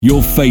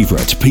Your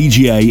favorite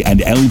PGA and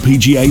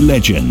LPGA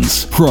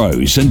legends,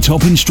 pros and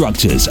top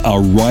instructors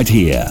are right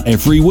here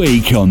every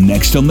week on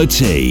Next on the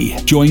Tee.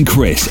 Join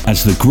Chris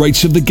as the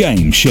greats of the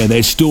game share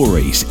their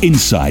stories,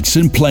 insights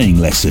and playing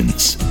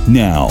lessons.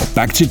 Now,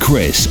 back to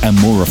Chris and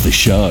more of the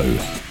show.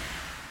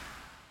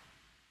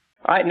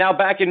 All right, now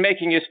back in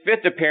making his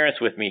fifth appearance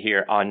with me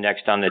here on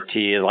Next on the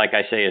Tee, like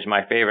I say, is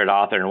my favorite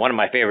author and one of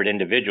my favorite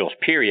individuals,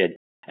 period,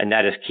 and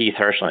that is Keith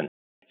Hirshland.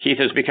 Keith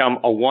has become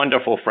a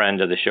wonderful friend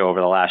of the show over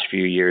the last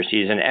few years.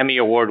 He's an Emmy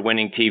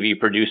Award-winning TV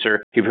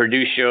producer. He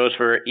produced shows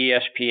for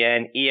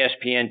ESPN,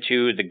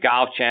 ESPN2, the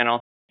Golf Channel.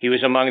 He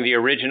was among the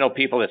original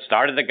people that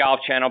started the Golf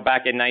Channel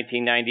back in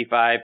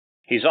 1995.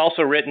 He's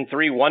also written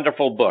 3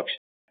 wonderful books,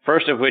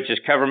 first of which is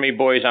Cover Me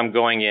Boys, I'm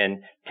Going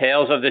In,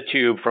 Tales of the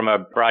Tube from a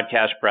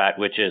Broadcast Brat,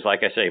 which is, like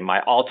I say, my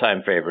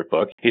all-time favorite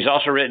book. He's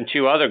also written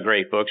 2 other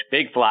great books,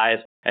 Big Flies,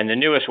 and the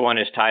newest one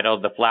is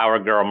titled The Flower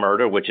Girl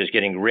Murder, which is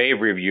getting rave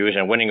reviews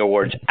and winning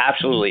awards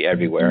absolutely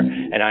everywhere.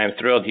 And I am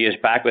thrilled he is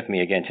back with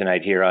me again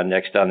tonight here on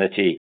Next on the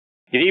Tee.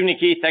 Good evening,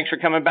 Keith. Thanks for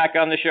coming back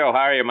on the show. How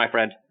are you, my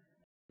friend?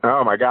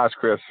 Oh, my gosh,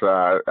 Chris,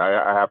 I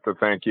have to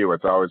thank you.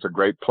 It's always a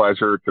great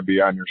pleasure to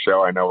be on your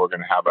show. I know we're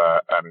going to have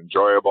an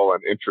enjoyable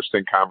and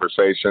interesting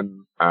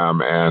conversation,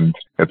 and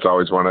it's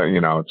always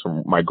it's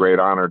my great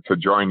honor to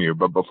join you.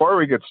 But before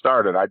we get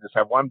started, I just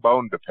have one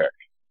bone to pick,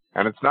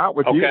 and it's not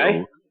with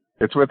you.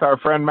 It's with our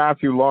friend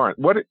Matthew Lawrence.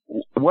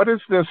 What is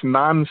this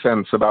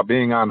nonsense about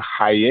being on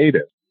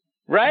hiatus?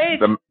 Right?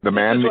 The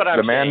man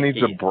needs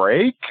Keith. a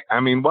break. I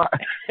mean, what?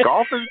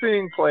 Golf is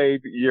being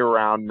played year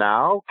round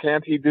now.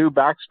 Can't he do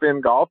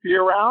backspin golf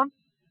year round?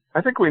 I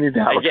think we need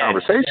to have a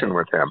conversation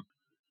with him.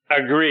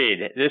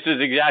 Agreed. This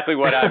is exactly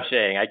what I'm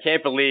saying. I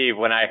can't believe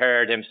when I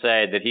heard him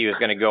say that he was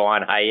going to go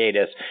on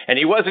hiatus, and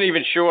he wasn't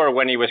even sure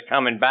when he was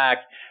coming back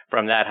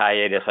from that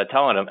hiatus. I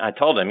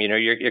told him,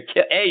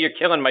 you're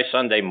killing my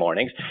Sunday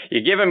mornings.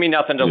 You're giving me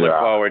nothing to look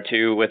forward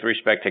to with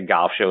respect to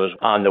golf shows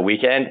on the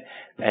weekend,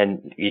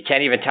 and you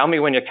can't even tell me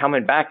when you're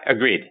coming back.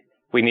 Agreed.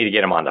 We need to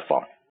get him on the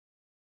phone.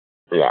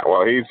 Yeah,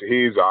 well,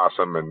 he's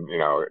awesome, and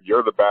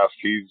you're the best.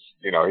 He's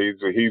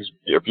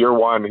if you're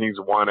one, he's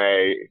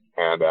 1A,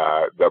 and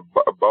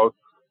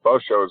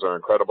both shows are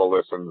incredible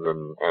listens,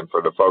 and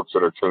for the folks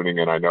that are tuning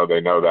in, I know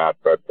they know that,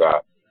 but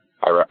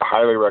I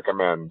highly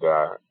recommend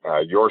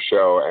your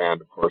show,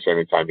 and of course,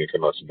 anytime you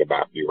can listen to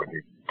Matthew when he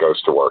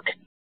goes to work.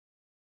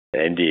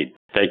 Indeed.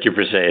 Thank you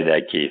for saying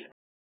that, Keith.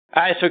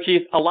 All right, so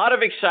Keith, a lot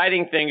of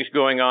exciting things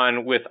going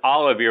on with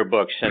all of your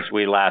books since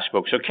we last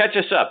spoke. So catch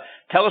us up.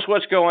 Tell us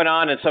what's going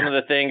on and some of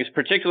the things,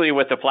 particularly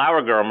with the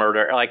Flower Girl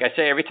Murder. Like I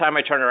say, every time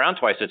I turn around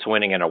twice, it's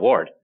winning an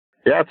award.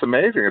 Yeah, it's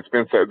amazing. It's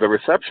been the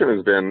reception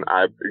has been.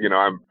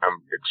 I'm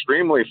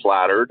extremely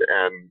flattered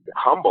and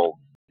humbled.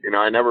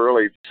 I never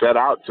really set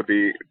out to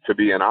be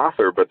an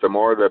author, but the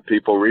more that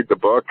people read the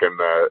book and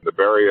the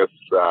various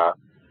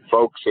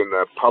folks in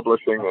the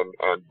publishing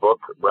and book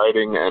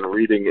writing and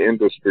reading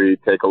industry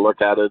take a look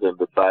at it and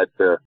decide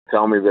to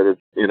tell me that it's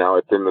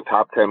in the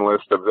top 10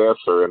 list of this,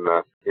 or in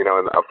the in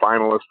a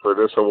finalist for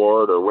this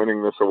award, or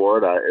winning this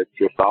award, it's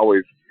just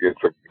always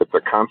it's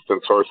a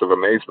constant source of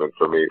amazement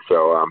for me.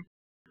 So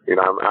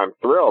I'm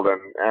thrilled,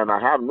 and I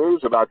have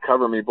news about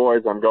Cover Me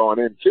Boys, I'm Going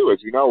In too. As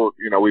you know,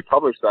 we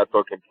published that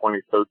book in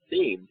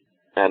 2013,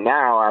 and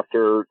now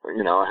after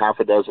half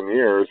a dozen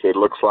years, it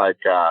looks like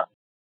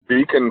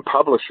Beacon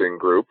Publishing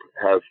Group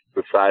has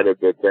decided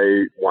that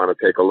they want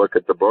to take a look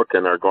at the book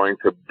and are going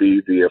to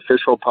be the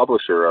official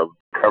publisher of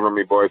Cover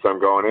Me Boys, I'm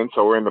Going In.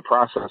 So we're in the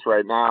process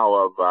right now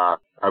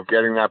of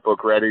getting that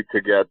book ready to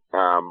get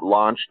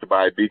launched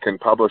by Beacon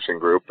Publishing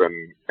Group,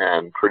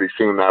 and pretty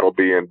soon that'll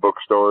be in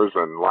bookstores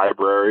and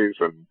libraries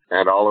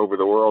and all over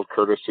the world,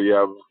 courtesy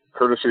of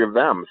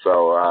them.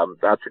 So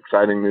that's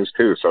exciting news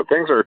too. So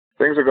things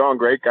are going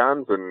great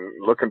guns, and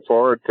looking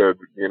forward to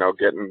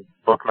getting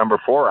book number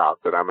 4 out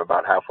that I'm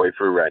about halfway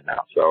through right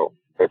now. So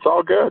it's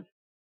all good.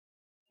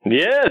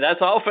 Yeah,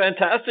 that's all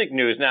fantastic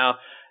news. Now,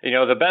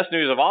 the best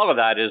news of all of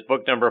that is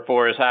book number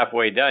 4 is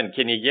halfway done.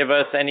 Can you give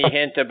us any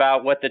hint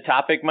about what the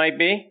topic might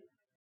be?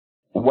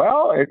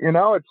 Well,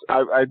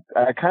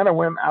 I kind of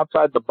went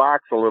outside the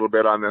box a little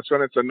bit on this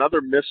one. It's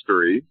another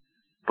mystery,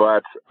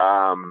 but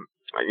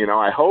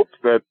I hope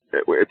that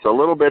it's a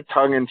little bit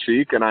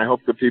tongue-in-cheek, and I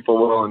hope that people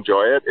will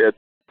enjoy it.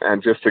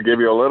 And just to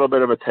give you a little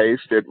bit of a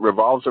taste, it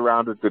revolves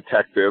around a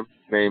detective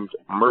named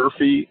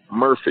Murphy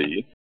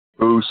Murphy,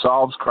 who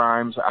solves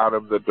crimes out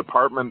of the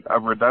Department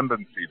of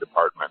Redundancy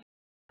Department.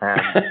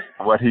 And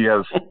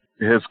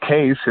his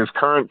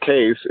current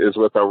case is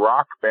with a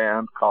rock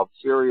band called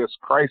Serious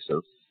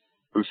Crisis,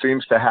 who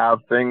seems to have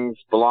things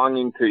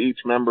belonging to each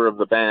member of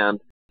the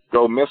band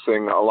go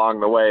missing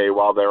along the way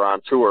while they're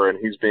on tour, and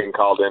he's being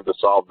called in to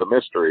solve the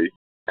mystery.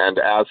 And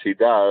as he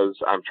does,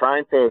 I'm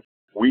trying to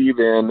weave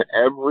in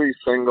every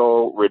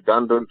single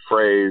redundant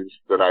phrase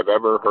that I've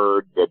ever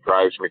heard that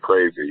drives me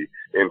crazy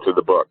into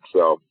the book.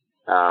 So,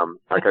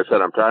 like I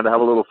said, I'm trying to have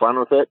a little fun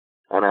with it,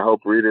 and I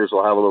hope readers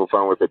will have a little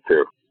fun with it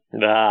too.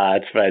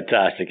 It's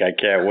fantastic. I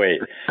can't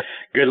wait.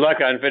 Good luck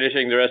on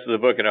finishing the rest of the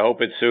book, and I hope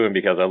it's soon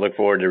because I look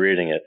forward to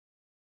reading it.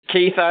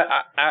 Keith,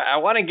 I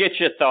want to get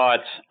your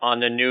thoughts on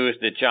the news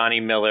that Johnny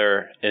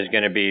Miller is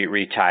going to be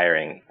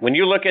retiring. When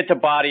you look at the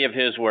body of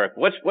his work,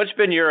 what's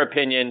been your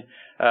opinion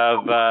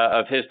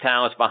of his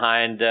talents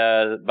behind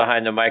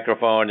the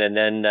microphone, and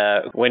then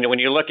when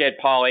you look at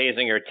Paul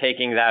Azinger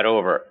taking that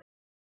over,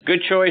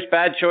 good choice,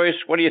 bad choice?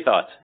 What are your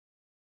thoughts?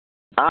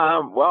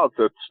 Well,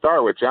 to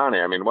start with Johnny,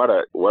 I mean, what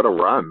a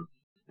run.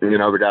 You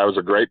know, the guy was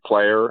a great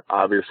player,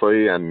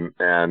 obviously, and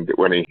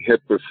when he hit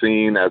the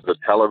scene as a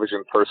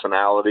television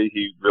personality,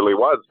 he really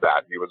was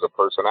that. He was a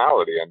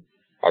personality, and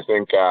I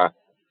think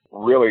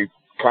really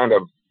kind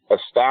of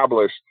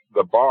established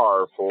the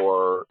bar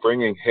for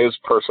bringing his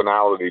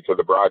personality to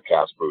the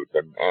broadcast booth,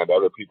 and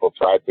other people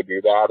tried to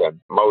do that,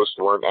 and most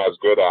weren't as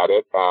good at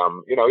it.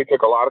 You know, he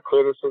took a lot of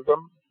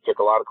criticism. Took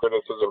a lot of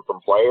criticism from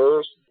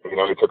players. You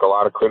know, he took a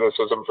lot of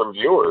criticism from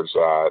viewers.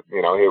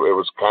 You know, it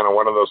was kind of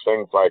one of those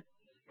things like,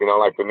 you know,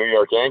 like the New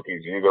York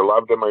Yankees. You either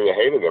loved him or you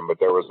hated him, but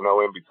there was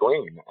no in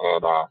between.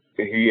 And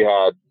he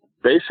had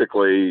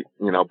basically,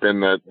 you know,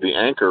 been the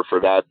anchor for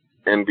that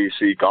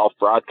NBC golf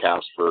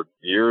broadcast for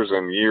years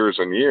and years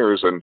and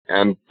years.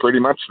 And pretty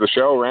much the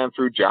show ran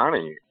through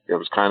Johnny. It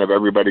was kind of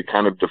everybody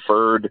kind of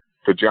deferred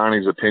to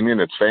Johnny's opinion.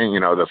 It's you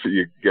know,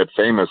 you get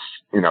famous,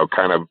 you know,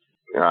 kind of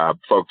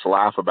folks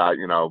laugh about,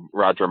 you know,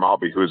 Roger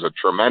Maltby, who's a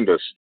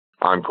tremendous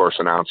on-course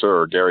announcer,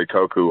 or Gary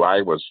Koch, who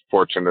I was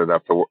fortunate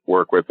enough to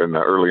work with in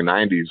the early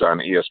 90s on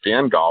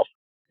ESPN Golf.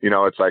 You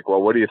know, it's like,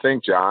 well, what do you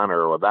think, John?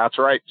 Or, well, that's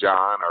right,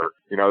 John. Or,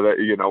 you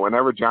know,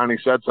 whenever Johnny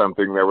said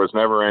something, there was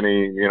never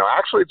any, you know,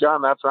 actually,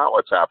 John, that's not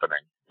what's happening.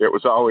 It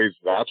was always,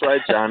 that's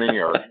right, Johnny,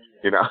 or,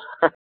 you know,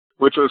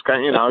 which was kind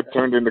of, you know, it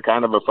turned into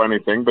kind of a funny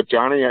thing. But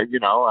Johnny, you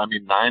know, I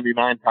mean,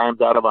 99 times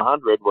out of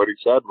 100, what he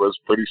said was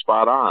pretty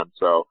spot on.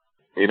 So,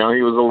 you know,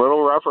 he was a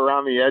little rough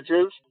around the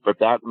edges, but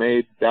that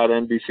made that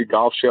NBC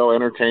golf show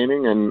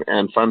entertaining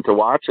and fun to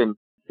watch. And,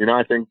 you know,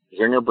 I think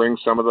Zinger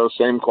brings some of those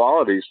same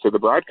qualities to the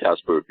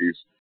broadcast booth.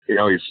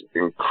 He's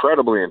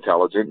incredibly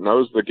intelligent,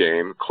 knows the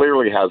game,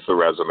 clearly has the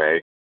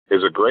resume,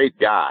 is a great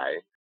guy,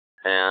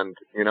 and,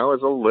 you know,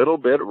 is a little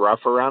bit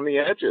rough around the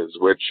edges,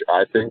 which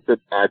I think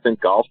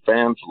golf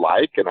fans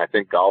like, and I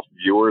think golf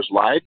viewers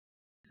like.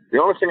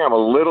 The only thing I'm a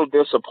little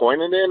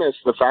disappointed in is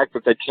the fact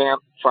that they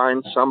can't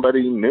find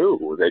somebody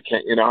new. They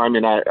can't, you know, I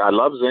mean, I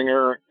love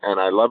Zinger and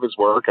I love his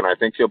work, and I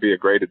think he'll be a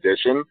great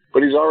addition,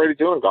 but he's already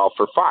doing golf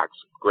for Fox.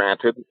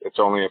 Granted, it's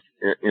only,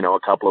 a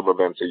couple of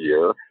events a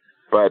year,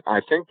 but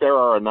I think there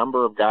are a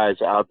number of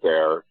guys out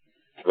there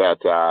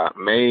that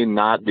may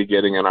not be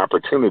getting an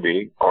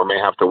opportunity or may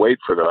have to wait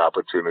for their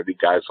opportunity.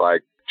 Guys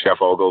like Jeff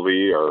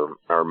Ogilvy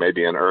or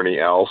maybe an Ernie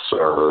Els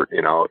or,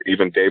 you know,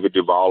 even David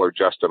Duval or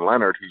Justin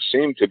Leonard, who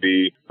seem to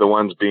be the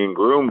ones being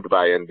groomed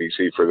by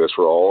NBC for this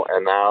role.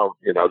 And now,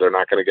 you know, they're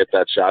not going to get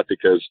that shot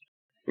because,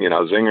 you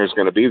know, Zinger's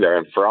going to be there.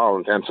 And for all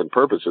intents and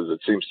purposes,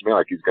 it seems to me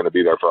like he's going to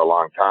be there for a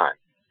long time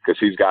because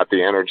he's got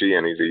the energy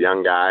and he's a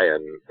young guy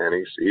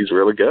and he's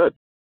really good.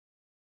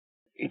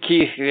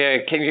 Keith,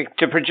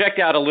 to project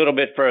out a little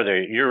bit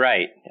further, you're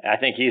right. I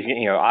think he's,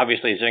 you know,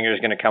 obviously Zinger's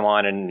going to come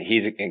on, and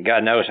he's,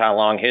 God knows how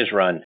long his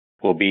run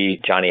will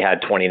be. Johnny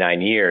had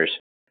 29 years.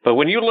 But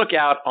when you look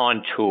out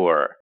on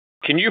tour,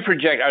 can you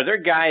project, are there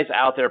guys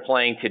out there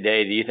playing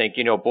today, do you think,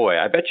 you know, boy,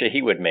 I bet you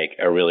he would make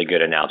a really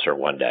good announcer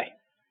one day?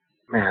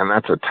 Man,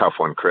 that's a tough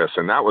one, Chris.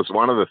 And that was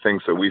one of the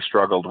things that we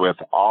struggled with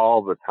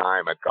all the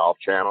time at Golf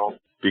Channel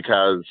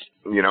because,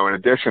 you know, in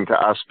addition to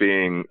us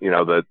being, you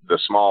know, the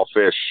small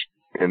fish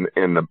in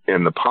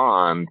the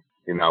pond,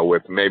 you know,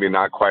 with maybe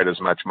not quite as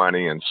much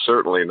money and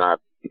certainly not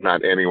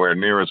anywhere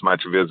near as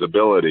much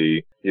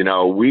visibility, you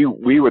know, we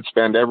would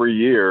spend every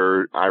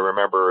year, I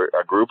remember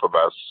a group of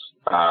us,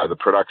 the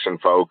production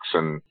folks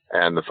and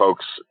the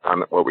folks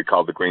on what we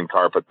call the green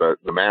carpet,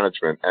 the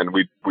management, and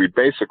we'd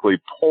basically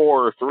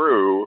pour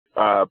through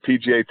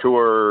PGA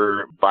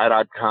Tour,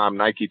 Buy.com,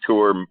 Nike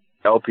Tour,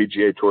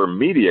 LPGA Tour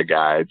media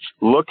guides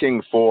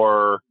looking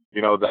for,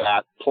 you know,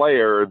 that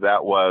player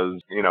that was,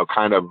 you know,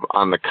 kind of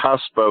on the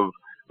cusp of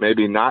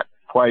maybe not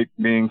quite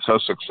being so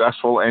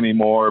successful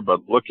anymore, but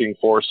looking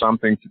for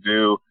something to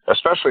do,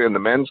 especially in the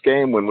men's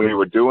game. When we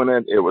were doing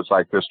it, it was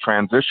like this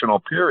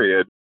transitional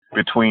period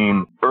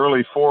between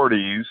early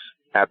 40s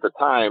at the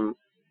time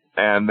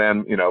and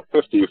then, you know,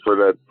 50 for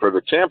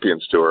the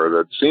Champions Tour,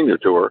 the Senior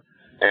Tour.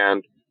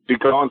 And be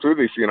going through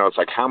these, you know, it's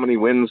like how many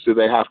wins do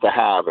they have to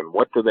have and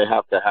what do they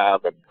have to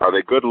have and are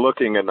they good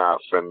looking enough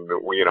and,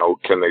 you know,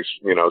 can they,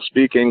 you know,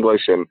 speak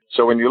English? And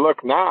so when you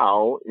look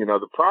now, you know,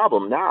 the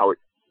problem now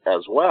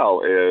as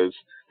well is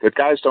that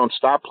guys don't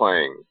stop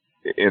playing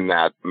in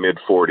that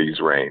mid-40s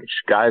range.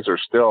 Guys are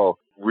still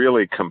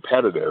really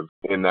competitive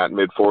in that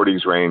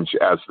mid-40s range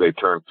as they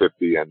turn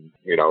 50 and,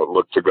 you know,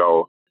 look to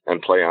go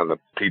and play on the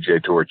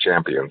PGA Tour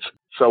Champions.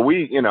 So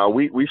we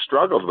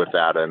struggled with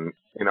that. And,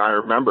 you know, I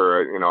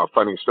remember, you know, a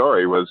funny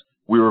story was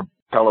we were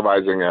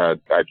televising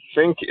I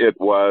think it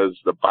was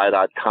the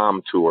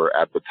Buy.com tour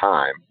at the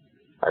time.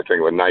 I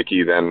think with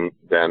Nike, then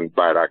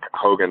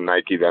Hogan,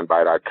 Nike, then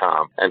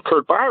Buy.com. And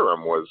Kurt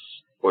Byram was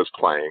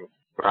playing.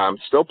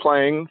 still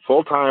playing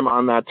full-time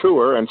on that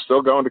tour and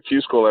still going to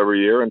Q School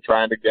every year and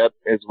trying to get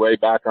his way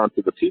back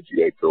onto the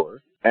PGA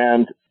Tour.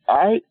 And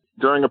I,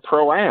 during a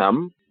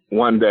Pro-Am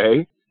one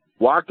day,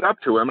 walked up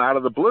to him out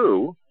of the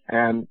blue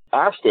and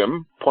asked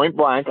him point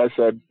blank, I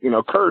said,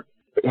 Kurt,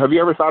 have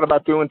you ever thought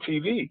about doing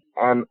TV?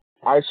 And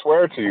I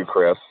swear to you,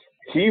 Chris,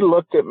 he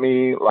looked at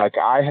me like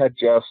I had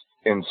just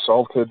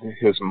insulted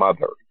his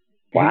mother.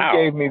 Wow. He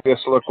gave me this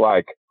look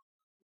like,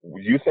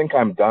 you think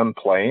I'm done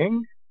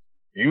playing?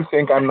 You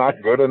think I'm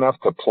not good enough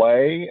to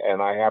play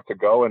and I have to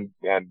go and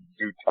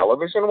do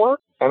television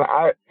work? And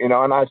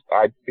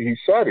he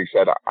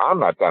said, I'm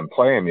not done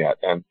playing yet.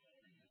 And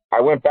I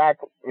went back,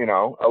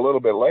 a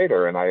little bit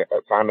later and I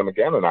found him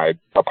again and I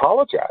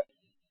apologized.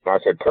 And I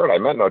said, Kurt, I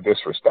meant no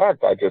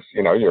disrespect. I just,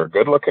 you're a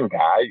good looking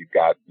guy. You've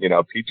got,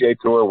 PGA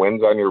Tour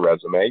wins on your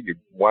resume. You've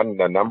won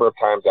a number of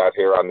times out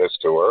here on this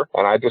tour.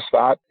 And I just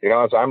thought,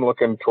 as I'm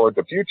looking toward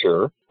the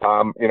future,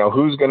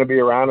 who's going to be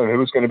around and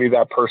who's going to be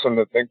that person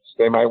that thinks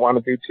they might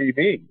want to do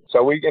TV.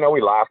 So we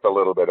laughed a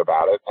little bit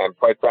about it.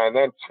 And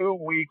then 2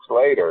 weeks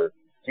later,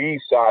 he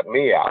sought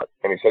me out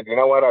and he said, you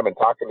know what? I've been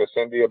talking to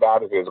Cindy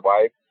about it, his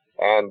wife.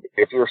 And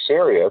if you're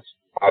serious,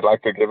 I'd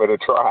like to give it a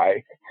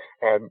try.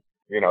 And,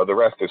 the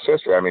rest is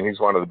history. I mean, he's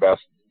one of the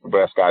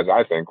best guys,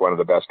 I think, one of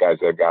the best guys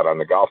they've got on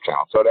the Golf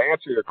Channel. So to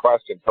answer your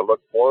question, to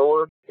look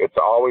forward, it's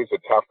always a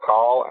tough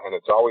call. And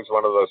it's always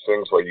one of those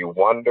things where you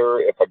wonder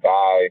if a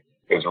guy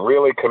is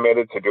really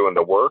committed to doing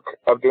the work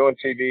of doing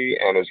TV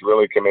and is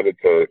really committed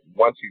to,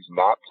 once he's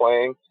not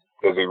playing,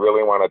 does he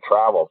really want to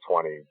travel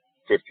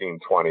 15,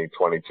 20,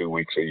 22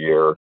 weeks a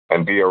year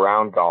and be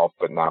around golf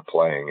but not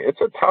playing?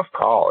 It's a tough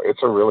call.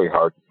 It's a really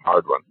hard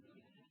one.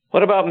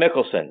 What about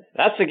Mickelson?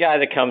 That's the guy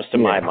that comes to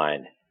my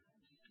mind.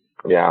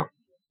 Yeah.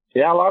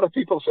 Yeah, a lot of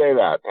people say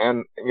that.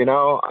 And,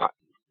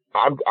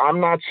 I'm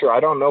not sure. I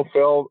don't know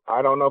Phil.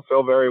 I don't know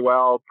Phil very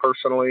well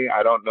personally.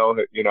 I don't know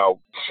that,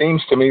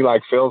 seems to me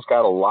like Phil's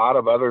got a lot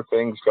of other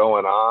things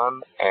going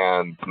on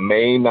and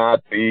may not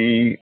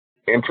be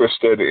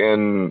interested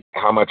in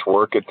how much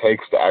work it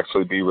takes to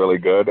actually be really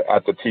good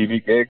at the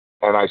TV gig.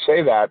 And I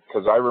say that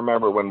because I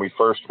remember when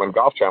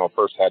Golf Channel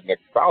first had Nick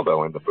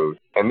Faldo in the booth,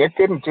 and Nick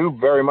didn't do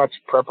very much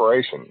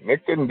preparation.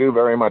 Nick didn't do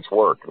very much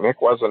work.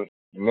 Nick wasn't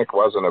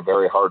a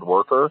very hard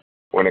worker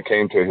when it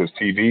came to his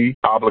TV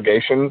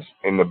obligations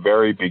in the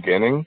very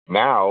beginning.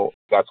 Now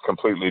that's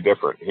completely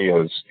different.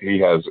 He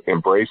has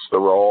embraced the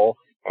role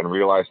and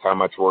realized how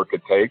much work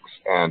it takes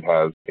and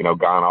has,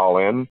 gone all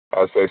in,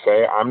 as they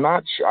say. I'm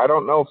not sure. I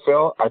don't know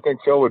Phil. I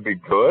think Phil would be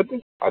good.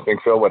 I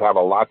think Phil would have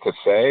a lot to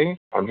say.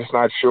 I'm just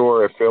not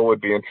sure if Phil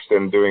would be interested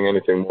in doing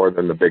anything more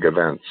than the big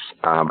events.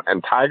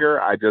 And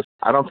Tiger,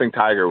 I don't think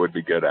Tiger would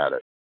be good at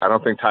it. I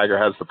don't think Tiger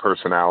has the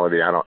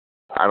personality. I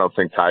don't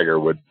think Tiger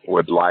would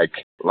like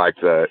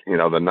the,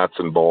 the nuts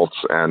and bolts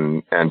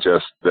and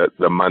just the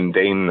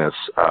mundaneness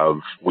of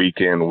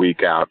week in,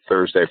 week out,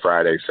 Thursday,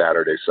 Friday,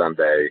 Saturday,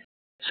 Sunday,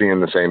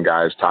 seeing the same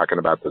guys talking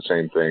about the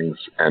same things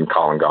and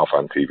calling golf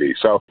on TV.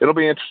 So it'll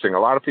be interesting. A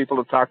lot of people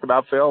have talked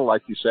about Phil,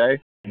 like you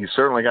say. He's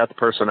certainly got the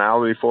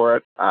personality for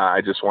it. I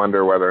just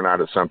wonder whether or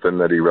not it's something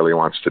that he really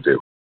wants to do.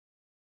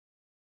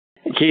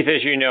 Keith,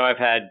 as you know, I've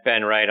had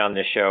Ben Wright on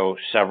the show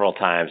several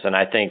times, and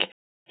I think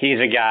he's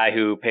a guy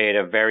who paid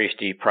a very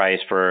steep price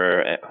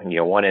for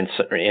one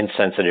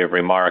insensitive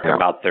remark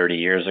about 30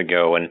 years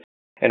ago. And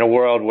in a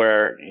world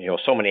where,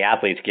 so many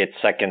athletes get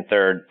second,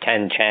 third,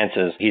 10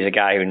 chances, he's a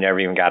guy who never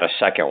even got a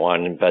second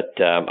one. But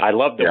I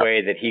love the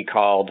way that he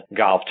called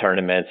golf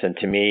tournaments. And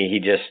to me,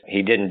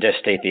 he didn't just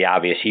state the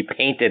obvious. He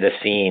painted a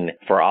scene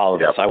for all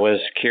of us. I was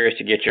curious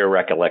to get your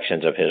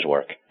recollections of his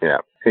work. Yeah,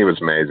 he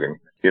was amazing.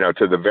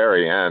 To the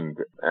very end,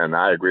 and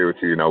I agree with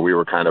you, we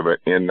were kind of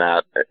in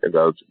that,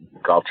 the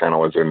Golf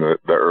Channel was in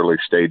the early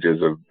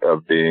stages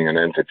of being an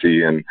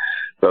entity, and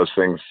those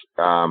things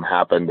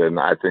happened. And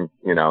I think,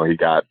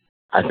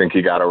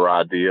 he got a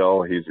raw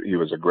deal. He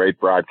was a great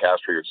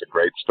broadcaster. He was a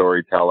great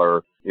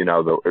storyteller.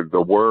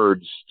 The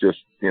words just,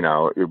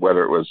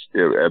 whether it was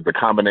the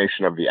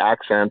combination of the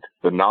accent,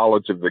 the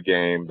knowledge of the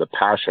game, the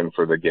passion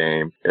for the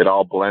game, it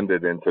all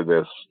blended into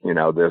this,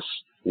 this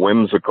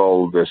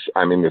whimsical,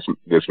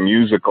 this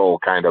musical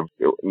kind of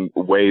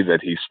way that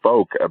he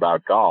spoke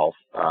about golf,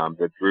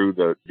 that drew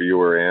the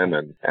viewer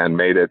in and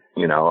made it,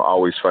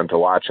 always fun to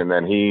watch. And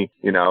then he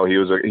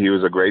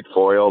was a great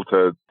foil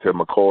to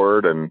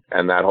McCord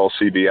and that whole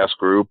CBS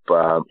group.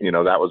 That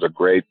was a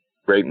great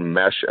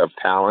mesh of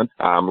talent.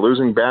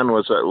 Losing Ben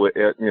was,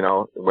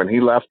 when he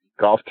left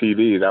Golf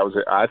TV,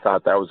 I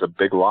thought that was a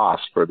big loss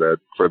for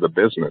the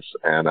business.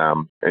 And,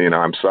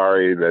 I'm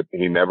sorry that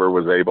he never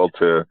was able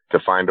to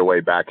find a way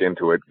back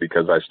into it,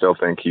 because I still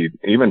think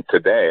even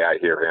today, I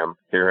hear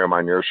him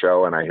on your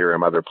show and I hear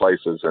him other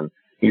places, and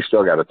he's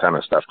still got a ton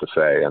of stuff to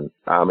say. And,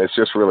 it's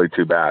just really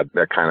too bad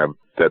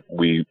that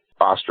we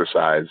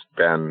ostracized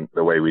Ben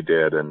the way we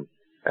did and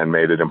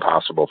made it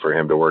impossible for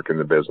him to work in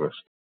the business.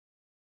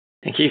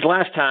 And Keith,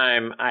 last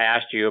time I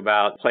asked you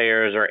about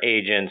players or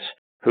agents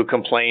who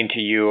complained to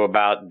you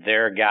about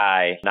their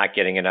guy not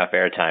getting enough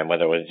airtime,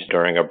 whether it was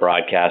during a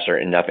broadcast or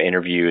enough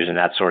interviews and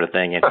that sort of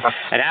thing. And,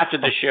 and after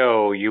the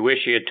show, you wish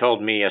you had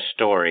told me a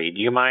story.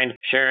 Do you mind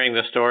sharing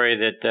the story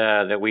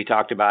that we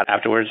talked about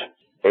afterwards?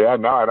 Yeah,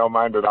 no, I don't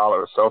mind at all. It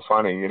was so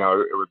funny. You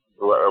know, it was.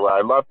 I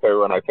loved it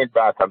when I think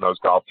back on those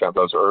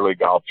those early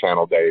Golf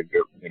Channel days.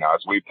 As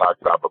we've talked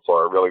about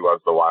before, it really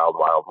was the wild,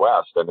 wild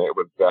west, and it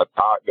was that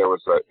it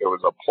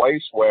was a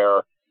place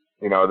where,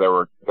 there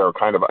were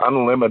kind of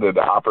unlimited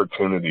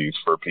opportunities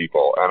for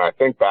people. And I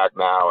think back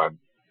now, and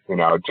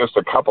just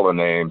a couple of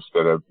names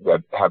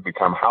that have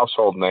become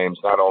household names,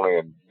 not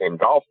only in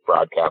golf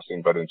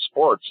broadcasting but in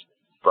sports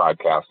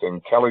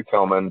broadcasting. Kelly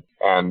Tillman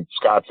and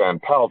Scott Van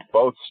Pelt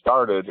both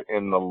started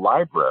in the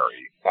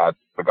library at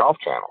the Golf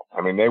Channel.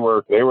 I mean, they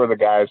were the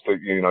guys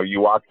that,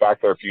 you walked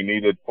back there if you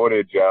needed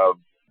footage of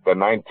the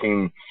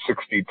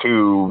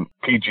 1962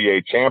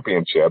 PGA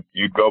Championship,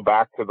 you'd go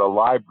back to the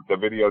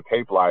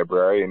videotape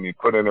library and you'd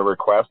put in a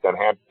request and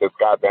hand it to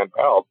Scott Van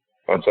Pelt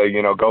and say,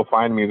 go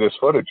find me this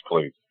footage,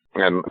 please.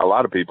 And a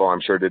lot of people,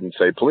 I'm sure, didn't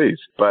say please.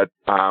 But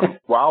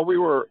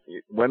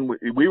when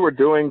we were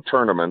doing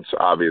tournaments,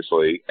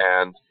 obviously,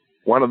 and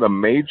one of the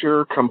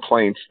major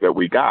complaints that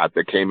we got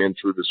that came in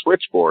through the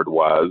switchboard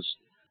was,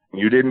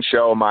 you didn't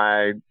show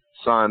my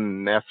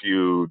son,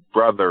 nephew,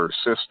 brother,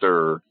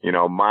 sister.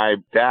 My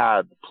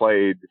dad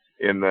played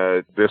in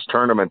this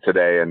tournament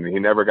today, and he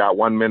never got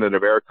 1 minute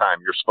of airtime.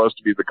 You're supposed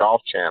to be the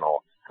Golf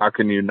Channel. How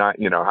can you not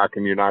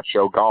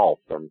show golf?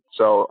 And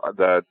so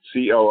the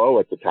COO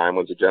at the time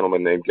was a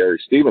gentleman named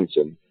Gary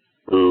Stevenson,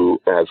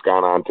 who has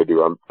gone on to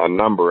do a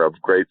number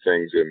of great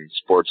things in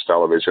sports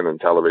television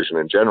and television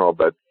in general.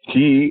 But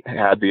he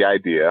had the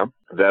idea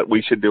that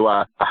we should do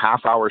a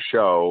half-hour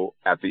show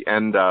at the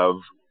end of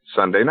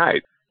Sunday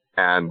night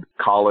and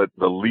call it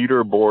the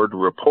Leaderboard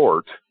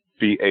Report,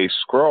 be a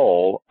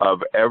scroll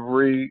of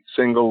every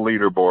single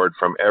leaderboard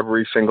from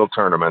every single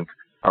tournament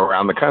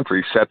around the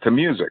country set to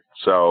music.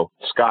 So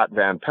Scott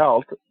Van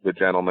Pelt, the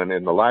gentleman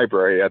in the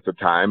library at the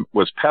time,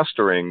 was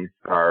pestering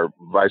our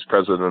vice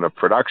president of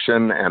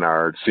production and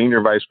our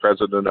senior vice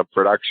president of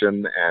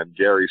production and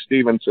Gary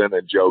Stevenson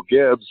and Joe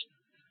Gibbs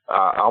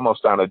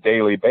almost on a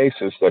daily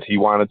basis that he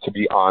wanted to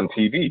be on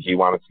TV. He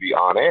wanted to be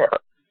on air.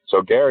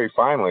 So Gary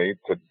finally,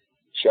 to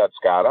shut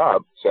Scott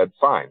up, said,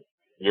 fine,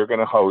 you're going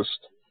to host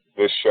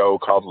this show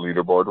called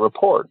Leaderboard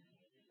Report.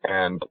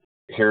 And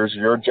here's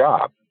your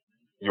job.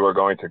 You are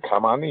going to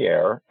come on the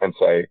air and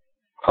say,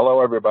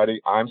 hello, everybody.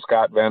 I'm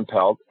Scott Van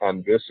Pelt,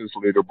 and this is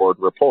Leaderboard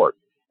Report.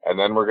 And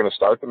then we're going to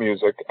start the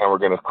music, and we're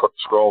going to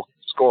scroll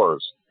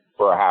scores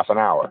for a half an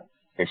hour.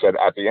 He said,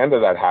 at the end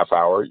of that half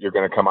hour, you're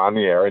going to come on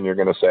the air, and you're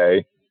going to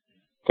say,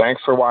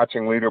 thanks for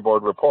watching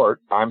Leaderboard Report.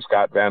 I'm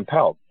Scott Van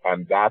Pelt.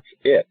 And that's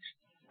it.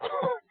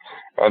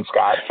 And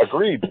Scott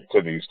agreed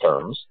to these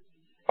terms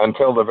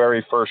until the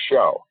very first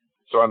show.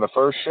 So on the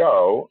first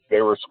show,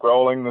 they were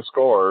scrolling the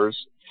scores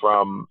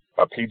from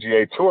a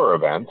PGA Tour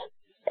event,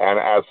 and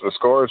as the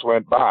scores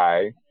went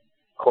by,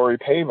 Corey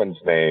Pavin's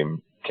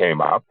name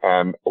came up,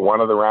 and one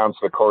of the rounds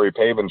that Corey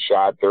Pavin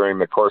shot during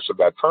the course of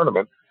that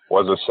tournament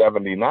was a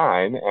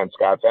 79, and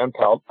Scott Van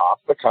Pelt, off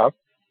the cuff,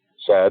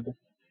 said,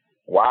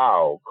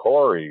 wow,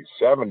 Corey,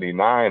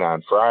 79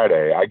 on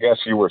Friday. I guess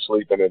you were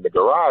sleeping in the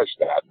garage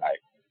that night.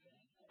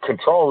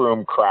 Control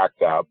room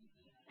cracked up.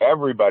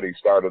 Everybody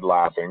started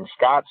laughing.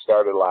 Scott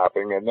started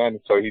laughing, and then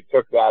so he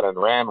took that and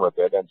ran with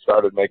it and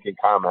started making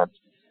comments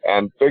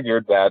and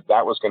figured that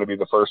was going to be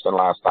the first and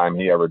last time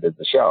he ever did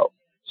the show.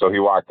 So he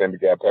walked into,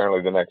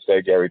 apparently the next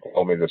day, Gary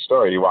told me the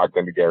story. He walked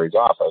into Gary's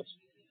office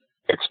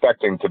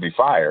expecting to be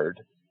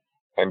fired,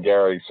 and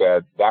Gary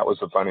said, that was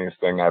the funniest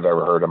thing I've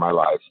ever heard in my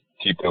life.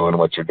 Keep doing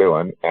what you're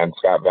doing. And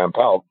Scott Van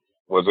Pelt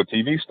was a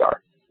TV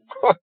star.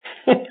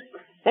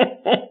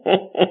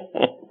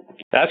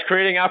 That's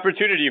creating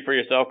opportunity for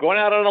yourself. Going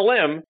out on a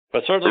limb,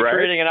 but certainly right.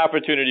 Creating an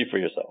opportunity for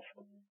yourself.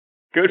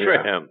 Good for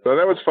him. So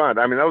that was fun.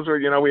 I mean, those were,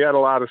 we had a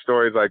lot of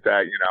stories like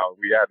that.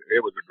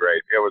 It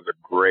was a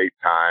great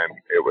time.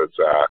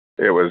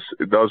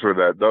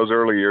 Those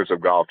early years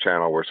of Golf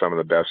Channel were some of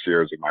the best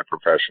years of my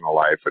professional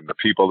life, and the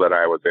people that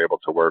I was able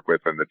to work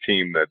with and the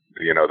team that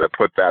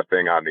put that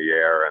thing on the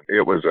air. And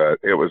it was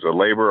a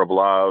labor of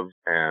love.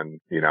 And,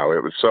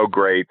 it was so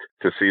great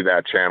to see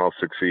that channel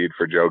succeed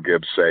for Joe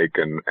Gibbs' sake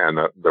and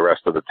the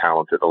rest of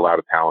a lot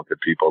of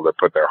talented people that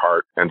put their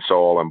heart and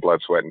soul and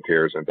blood, sweat, and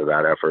tears into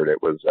that effort.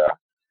 It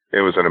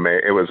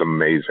was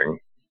amazing.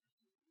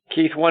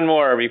 Keith, one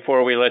more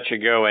before we let you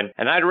go. And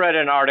I'd read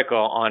an article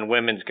on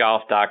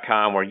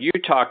womensgolf.com where you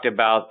talked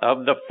about,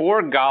 of the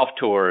 4 golf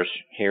tours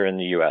here in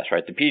the U.S.,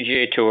 right? The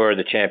PGA Tour,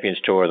 the Champions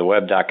Tour, the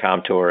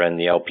Web.com Tour, and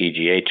the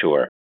LPGA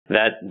Tour.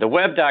 That the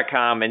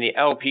Web.com and the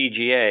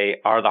LPGA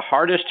are the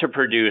hardest to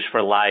produce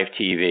for live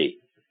TV.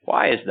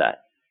 Why is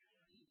that?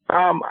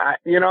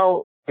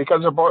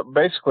 Because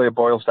it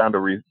boils down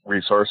to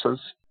resources.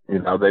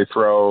 They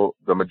throw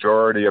the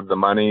majority of the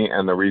money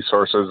and the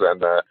resources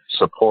and the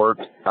support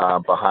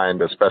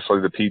behind,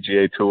 especially the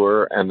PGA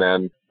Tour, and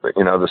then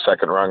the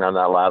second rung on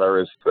that ladder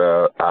is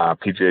the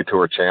PGA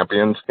Tour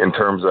champions in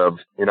terms of,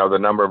 the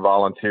number of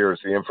volunteers,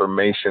 the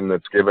information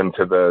that's given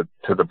to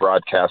the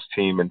broadcast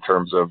team in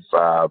terms of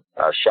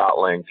shot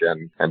link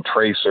and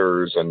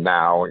tracers. And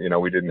now,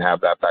 we didn't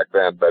have that back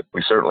then, but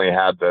we certainly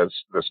had the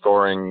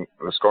scoring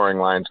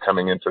lines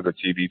coming into the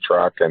TV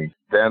truck, and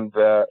then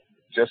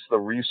just the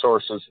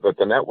resources that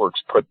the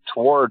networks put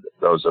toward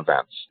those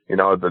events.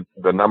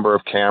 The number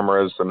of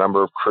cameras, the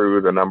number of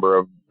crew, the number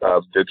of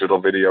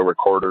digital video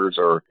recorders,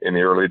 or in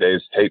the early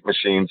days, tape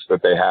machines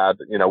that they had.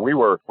 We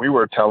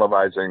were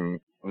televising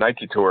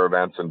Nike Tour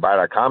events and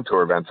Buy.com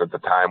Tour events at the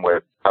time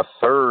with a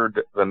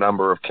third the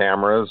number of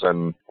cameras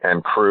and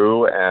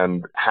crew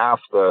and half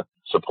the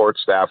support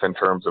staff in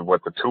terms of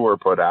what the tour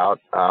put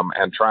out,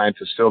 and trying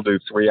to still do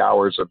 3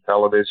 hours of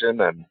television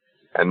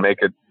and make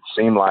it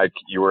seem like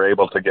you were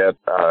able to get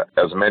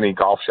as many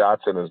golf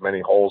shots and as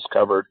many holes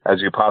covered as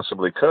you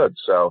possibly could.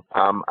 So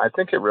I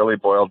think it really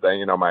boiled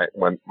down,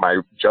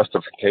 my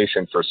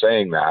justification for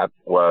saying that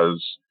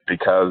was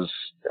because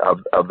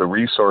of the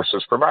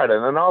resources provided.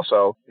 And then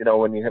also,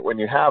 when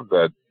you have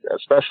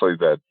especially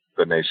the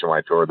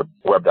Nationwide Tour, the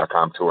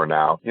Web.com Tour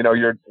now,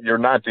 you're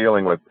not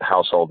dealing with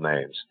household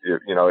names.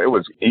 It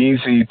was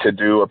easy to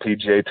do a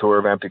PGA Tour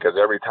event because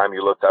every time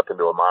you looked up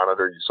into a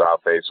monitor, you saw a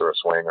face or a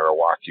swing or a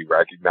walk you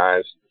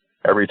recognized.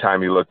 Every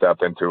time you looked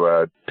up into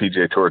a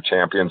PGA Tour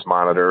Champions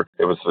monitor,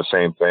 it was the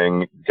same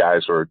thing.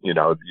 Guys were, you'd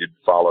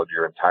followed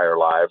your entire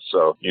lives,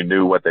 so you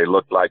knew what they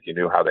looked like. You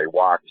knew how they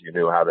walked. You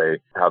knew how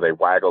they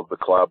waggled the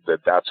club.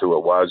 That's who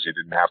it was. You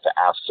didn't have to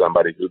ask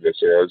somebody who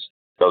this is.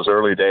 Those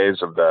early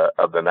days of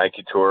the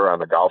Nike Tour on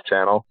the Golf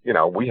Channel,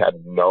 we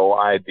had no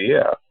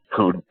idea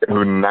who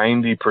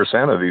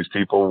 90% of these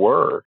people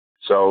were.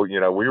 So,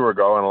 we were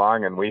going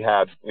along, and we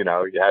had, you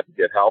had to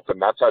get help, and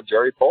that's how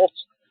Jerry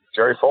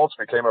Foltz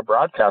became a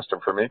broadcaster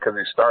for me, because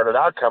he started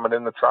out coming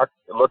in the truck.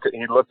 He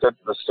looked at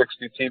the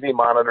 60 TV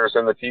monitors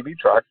in the TV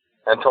truck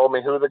and told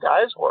me who the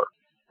guys were.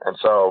 And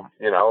so,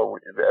 he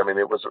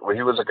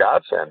was a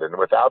godsend. And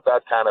without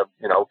that kind of,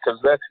 because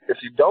then if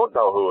you don't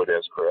know who it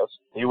is, Chris,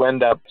 you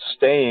end up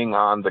staying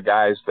on the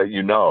guys that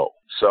you know.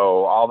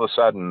 So all of a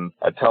sudden,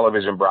 a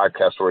television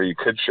broadcast where you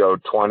could show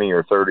 20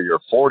 or 30 or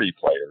 40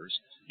 players,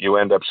 you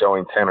end up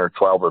showing 10 or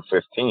 12 or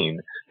 15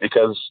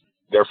 because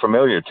they're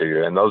familiar to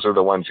you, and those are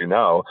the ones you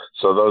know.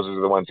 So those are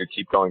the ones you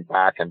keep going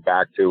back and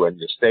back to, and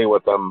you stay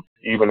with them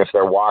even if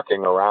they're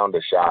walking around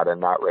a shot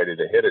and not ready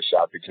to hit a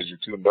shot because you're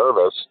too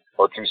nervous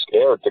or too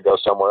scared to go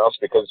somewhere else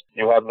because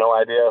you have no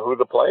idea who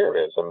the player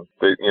is. And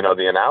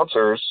the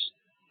announcers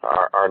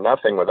are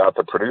nothing without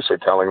the producer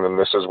telling them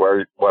this is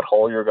what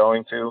hole you're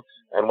going to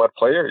and what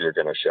player you're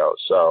going to show.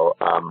 So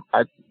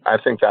I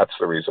think that's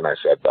the reason I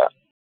said that.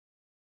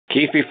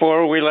 Keith,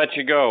 before we let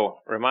you go,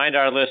 remind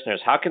our listeners,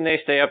 how can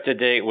they stay up to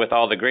date with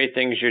all the great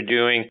things you're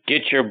doing,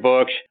 get your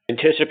books,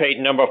 anticipate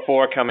number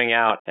 4 coming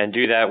out, and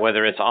do that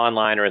whether it's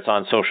online or it's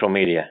on social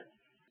media?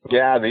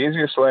 Yeah, the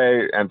easiest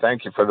way, and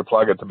thank you for the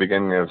plug at the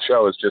beginning of the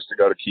show, is just to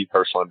go to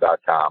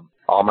KeithHirshland.com.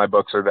 All my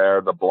books are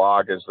there. The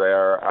blog is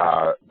there.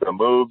 The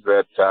move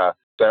that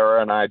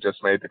Sarah and I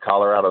just made to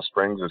Colorado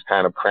Springs has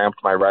kind of cramped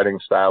my writing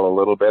style a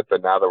little bit,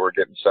 but now that we're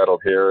getting settled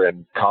here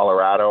in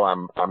Colorado,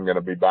 I'm going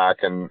to be back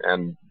and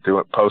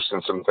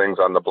posting some things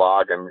on the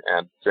blog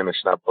and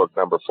finishing up book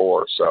number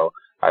 4. So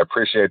I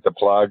appreciate the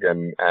plug,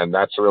 and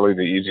that's really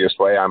the easiest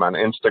way. I'm on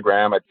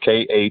Instagram at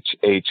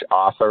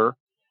KHHAuthor,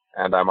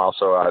 and I'm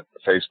also at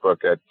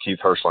Facebook at Keith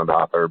Hirshland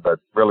Author, but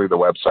really the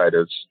website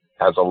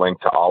has a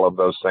link to all of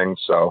those things.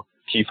 So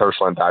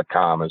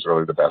KeithHirshland.com is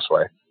really the best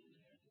way.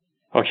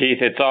 Well, Keith,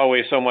 it's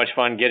always so much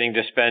fun getting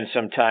to spend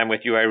some time with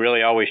you. I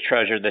really always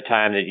treasure the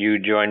time that you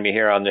join me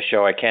here on the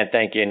show. I can't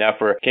thank you enough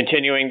for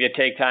continuing to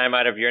take time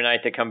out of your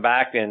night to come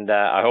back, and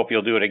I hope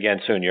you'll do it again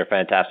soon. You're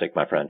fantastic,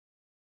 my friend.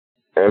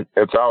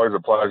 It's always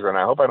a pleasure, and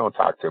I hope I don't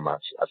talk too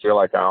much. I feel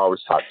like I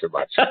always talk too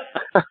much.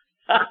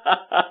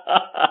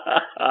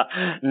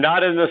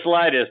 Not in the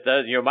slightest.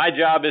 My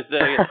job is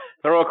to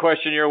throw a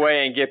question your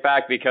way and get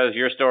back because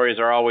your stories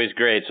are always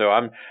great. So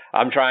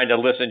I'm trying to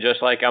listen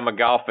just like I'm a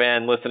golf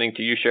fan listening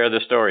to you share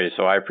the stories.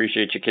 So I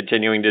appreciate you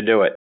continuing to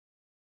do it.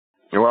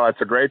 Well,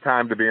 it's a great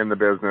time to be in the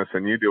business,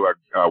 and you do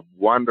a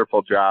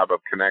wonderful job of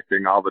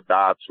connecting all the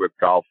dots with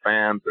golf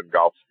fans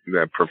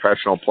and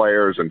professional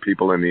players and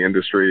people in the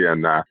industry.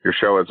 And your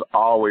show is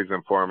always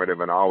informative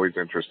and always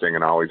interesting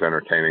and always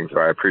entertaining. So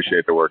I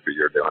appreciate the work that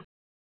you're doing.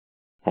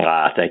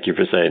 Thank you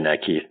for saying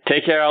that, Keith.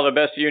 Take care. All the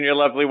best to you and your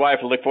lovely wife.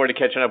 I look forward to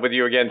catching up with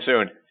you again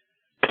soon.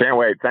 Can't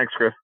wait. Thanks,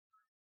 Chris.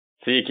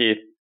 See you, Keith.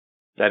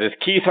 That is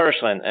Keith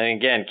Hirshland. And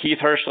again,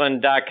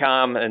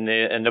 KeithHirshland.com. And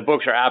the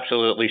books are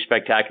absolutely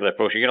spectacular,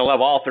 folks. You're going to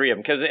love all 3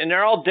 of them and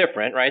they're all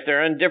different, right?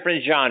 They're in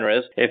different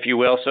genres, if you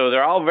will. So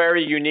they're all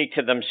very unique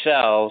to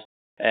themselves.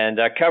 And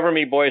Cover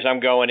Me, Boys, I'm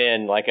Going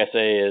In, like I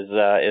say,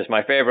 is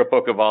my favorite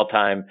book of all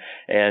time.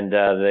 And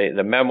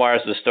the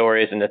memoirs, the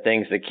stories, and the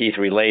things that Keith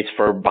relates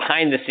for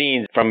behind the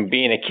scenes, from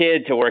being a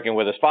kid to working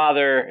with his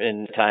father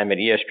in time at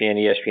ESPN,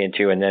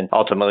 ESPN2, and then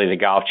ultimately the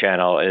Golf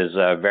Channel, is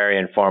very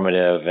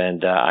informative,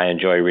 and I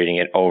enjoy reading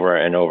it over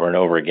and over and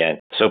over again.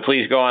 So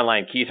please go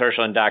online,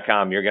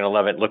 KeithHirshland.com. You're going to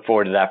love it. Look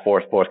forward to that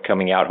fourth book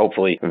coming out,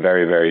 hopefully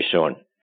very, very soon.